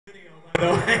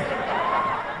No.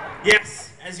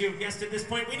 Yes, as you have guessed at this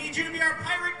point, we need you to be our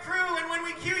pirate crew, and when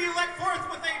we cue you, let forth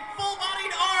with a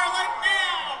full-bodied R like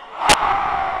now!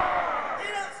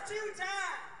 Hit us 2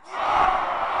 times!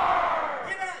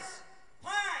 Hit us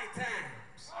 5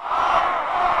 times!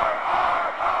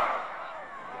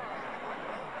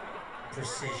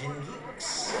 Precision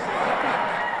Geeks.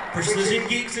 Precision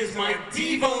Geeks is my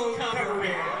Devo cover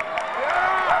band.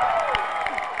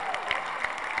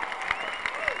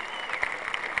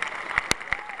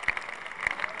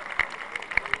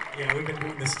 Yeah, we've been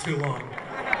doing this too long.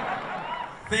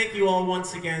 Thank you all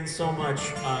once again so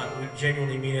much. We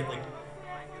genuinely mean it. Like,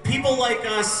 people like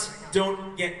us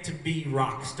don't get to be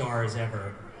rock stars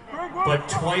ever, but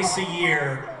twice a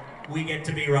year we get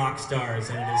to be rock stars,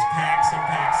 and it is PAX and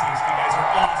PAX East. You guys are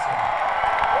awesome.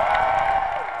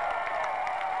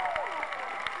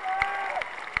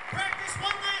 Practice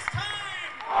one last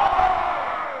time.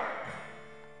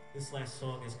 This last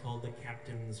song is called "The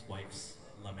Captain's Wife's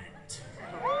Lament."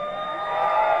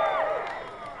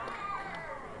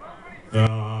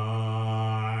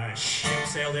 The ship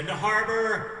sailed into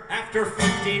harbor after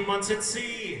 15 months at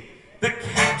sea. The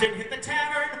captain hit the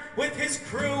tavern with his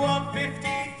crew of 53.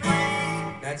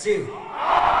 That's you.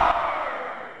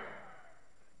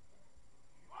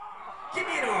 Give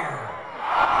me an R.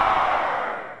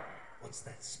 What's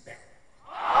that spell?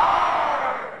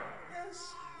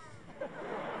 Yes.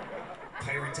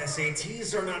 Pirate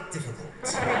SATs are not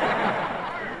difficult.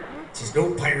 There's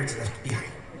no pirates left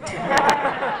behind.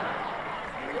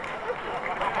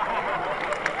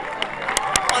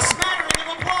 A smattering of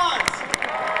applause!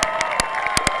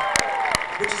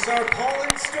 Which is our Paul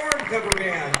and Storm cover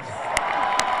band.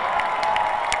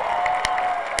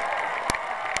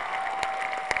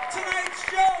 Tonight's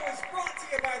show is brought to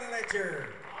you by the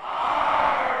Ledger.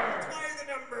 By the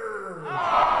number.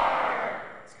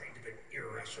 It's kind of an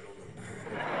irrational number.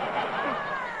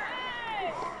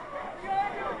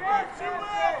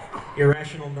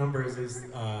 Irrational Numbers is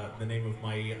the name of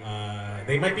my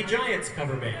They Might Be Giants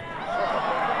cover band.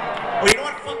 Oh, you know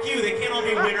what? Fuck you. They can't all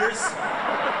be winners.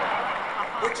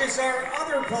 Which is our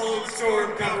other Paul and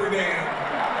Storm cover band.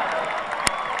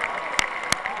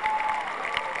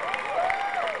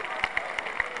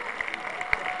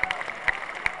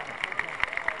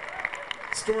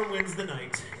 Storm wins the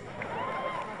night.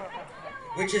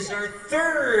 Which is our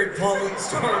third Paul and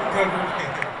Storm cover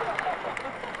band.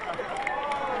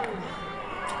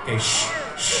 Okay, shh,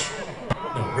 shh.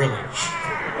 No, really, shh.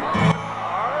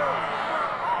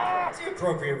 It's the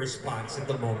appropriate response at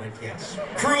the moment, yes.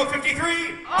 Crew of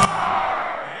 53!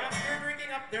 After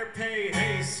drinking up their pay,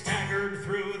 they staggered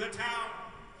through the town.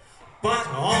 But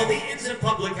all the inns and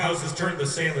public houses turned the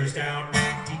sailors down.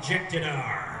 Dejected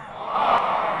are.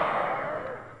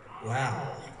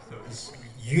 Wow, that was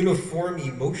uniform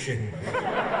emotion.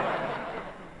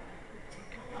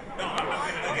 No, I'm not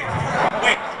gonna. Okay.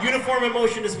 Wait, Uniform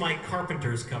Emotion is my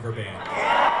Carpenters cover band.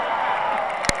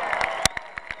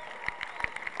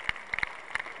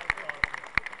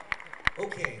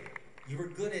 Okay, you were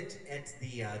good at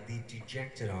the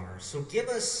dejected R, so give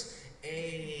us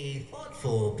a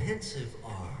thoughtful, pensive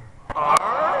R.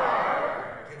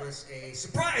 Give us a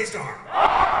surprised R.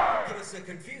 Give us a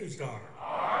confused R.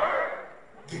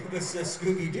 Give us a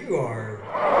Scooby-Doo R.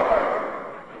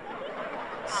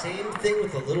 Same thing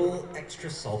with a little extra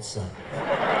salsa.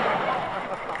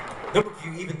 Number of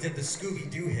you even did the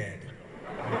Scooby-Doo head.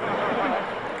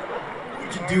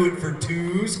 Would you do it for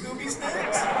 2 Scooby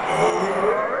Snacks?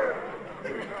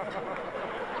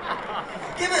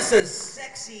 Give us a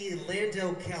sexy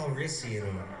Lando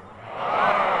Calrissian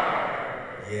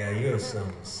R. Yeah, you have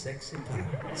some sexy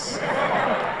pirates.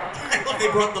 I love they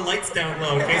brought the lights down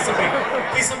low in case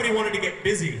somebody wanted to get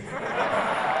busy.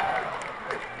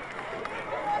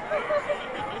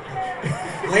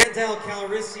 Landau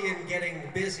Calrissian getting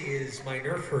busy is my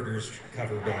Nerf Herders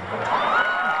cover band.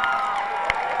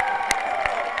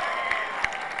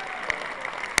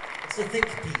 It's a think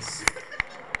piece.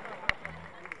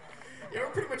 Yeah, we're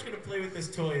pretty much going to play with this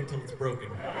toy until it's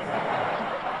broken.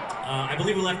 I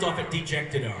believe we left off at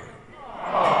Dejected R.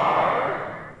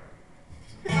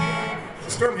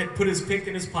 Storm had put his pick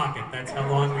in his pocket. That's how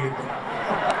long we had...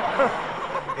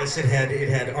 Yes, it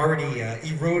had already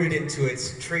eroded into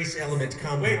its trace element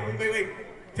compound. Wait.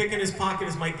 Pick in his pocket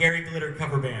is my Gary Glitter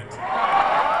cover band.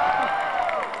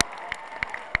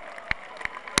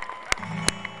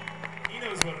 He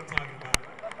knows what I'm talking about.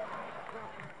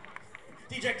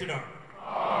 Dejected R.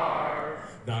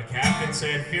 The captain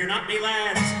said, "Fear not me,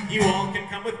 lads, you all can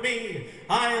come with me.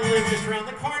 I live just around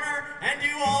the corner, and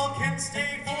you all can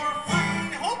stay for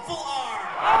free." Hopeful R.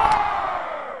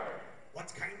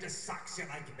 What kind kind of socks you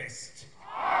like best?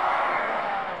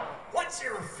 What's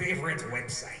your favorite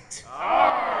website?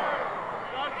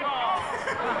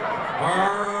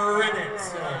 Reddit.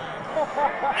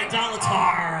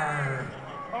 Idolatar.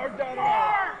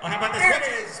 Oh, how about this? There it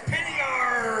is, Penny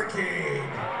Arcade.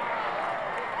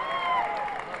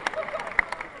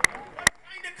 What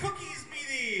kind of cookies be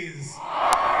these?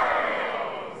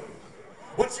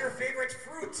 What's your favorite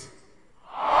fruit?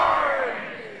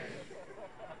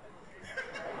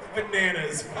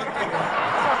 Bananas.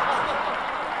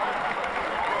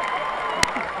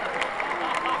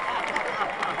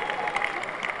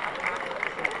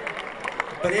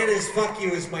 Bananas Fuck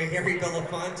You is my Harry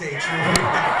Belafonte true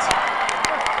fact.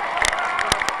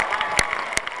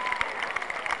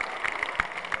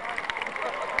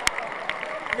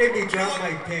 Made me drop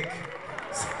my pick.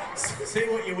 Say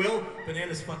what you will,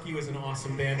 Bananas Fuck You is an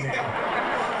awesome band name.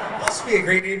 Must be a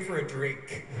great name for a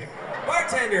drink.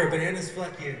 Bartender, Bananas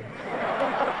Fuck You.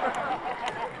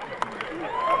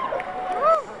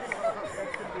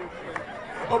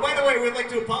 Oh, by the way, we'd like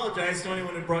to apologize to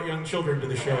anyone who brought young children to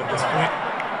the show at this point.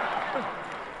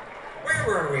 Where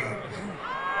were we?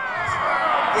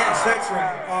 Yes, that's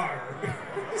right, R.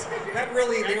 That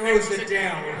really narrows it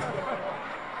down.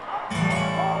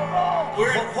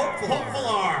 We're Hopeful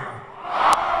R.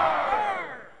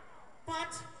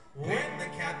 But when the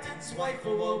captain's wife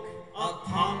awoke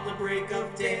upon the break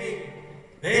of day,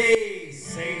 they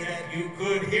say that you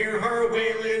could hear her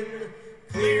wailing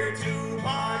clear to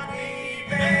Botany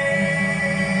Bay.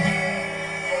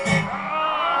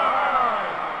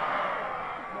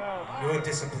 Your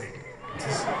discipline.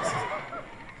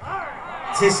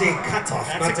 Tis a cutoff,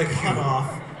 That's not a a cue.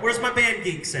 cutoff. Where's my band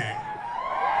geeks at?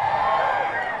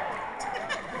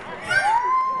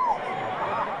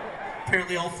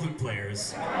 Apparently all flute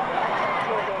players.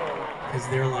 Because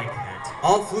they're like that.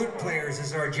 All Flute Players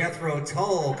is our Jethro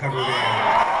Tull cover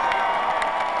band.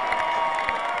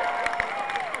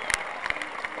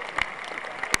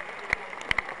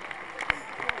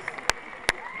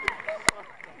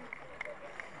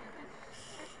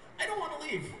 I don't want to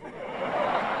leave.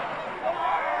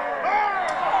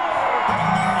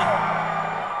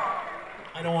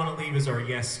 I Don't Want to Leave is our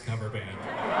Yes cover band.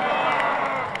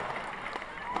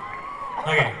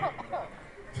 Okay.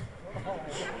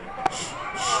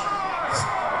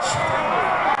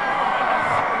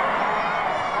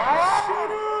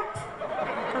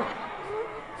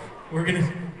 We're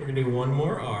gonna do one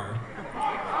more R.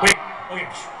 Wait, okay,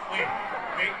 wait.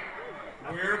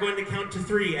 We're going to count to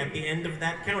 3. At the end of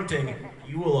that counting,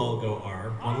 you will all go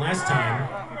R one last time.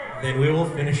 Then we will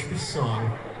finish this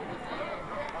song,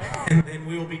 and then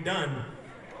we will be done.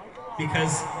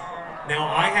 Because now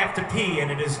I have to pee,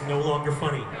 and it is no longer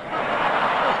funny.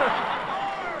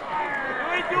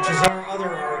 Which is our other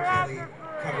R. Kelly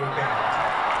cover band.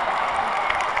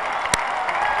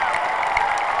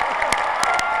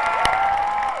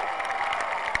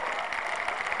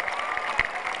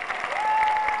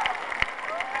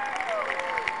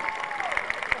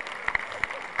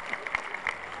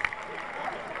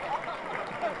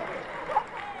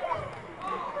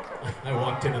 I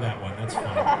walked into that one. That's fine.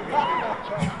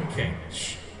 Okay.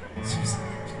 Shh.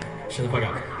 Shut the fuck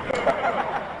up.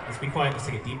 Let's be quiet. Let's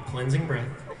take a deep cleansing breath.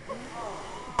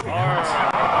 Breathe out.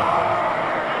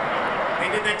 They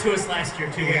did that to us last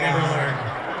year too. We Yeah. never learned.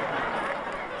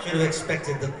 Should have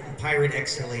expected the pirate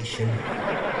exhalation.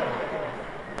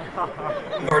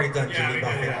 We've already done Jimmy we did,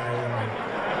 Buffett.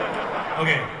 yeah.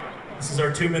 Okay. This is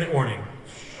our 2-minute warning.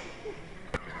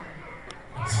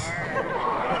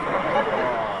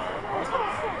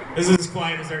 This is as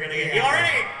quiet as they're gonna get. You all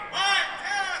ready? 1, 2,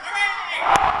 3!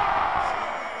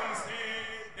 She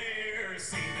said there's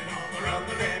semen all around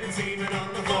the bed and semen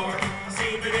on the floor.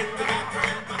 Semen in the bathroom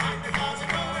and behind the closet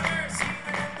door. There's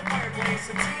semen in the fireplace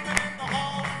and semen in the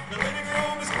hall. The living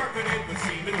room is carpeted with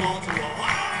semen wall to wall.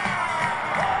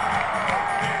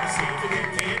 There's semen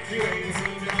in the entryway and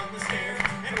semen on the stairs.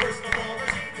 And worst of all,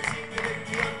 there's even semen in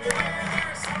the underwear.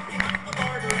 There's some behind the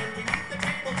larder and beneath the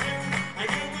table too. I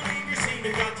do believe your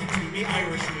semen got into me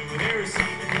Irish blue. There's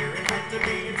semen here in front of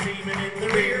me and semen in the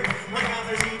rear. My God,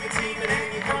 there's even semen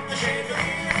hanging from the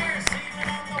chandelier. There's semen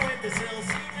on the windowsill,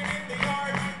 semen in the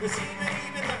yard. The semen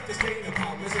even left a stain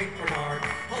upon the St. Bernard.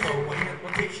 Although my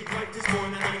application fight is more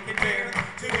than I can bear.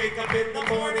 To wake up in the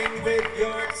morning with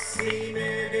your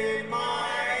semen in my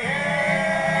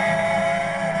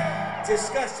hair.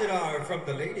 Disgusted are from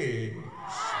the ladies.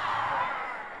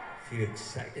 Few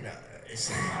excited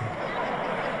eyes.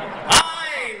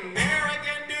 I ne'er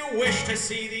again do wish to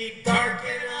see thee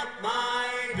darken up my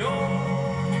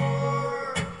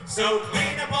door. So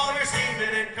clean up all your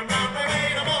semen and come round my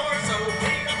way no more. So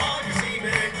clean up all your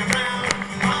semen and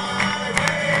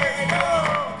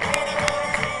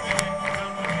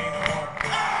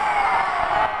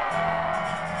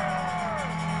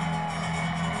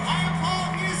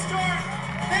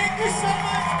This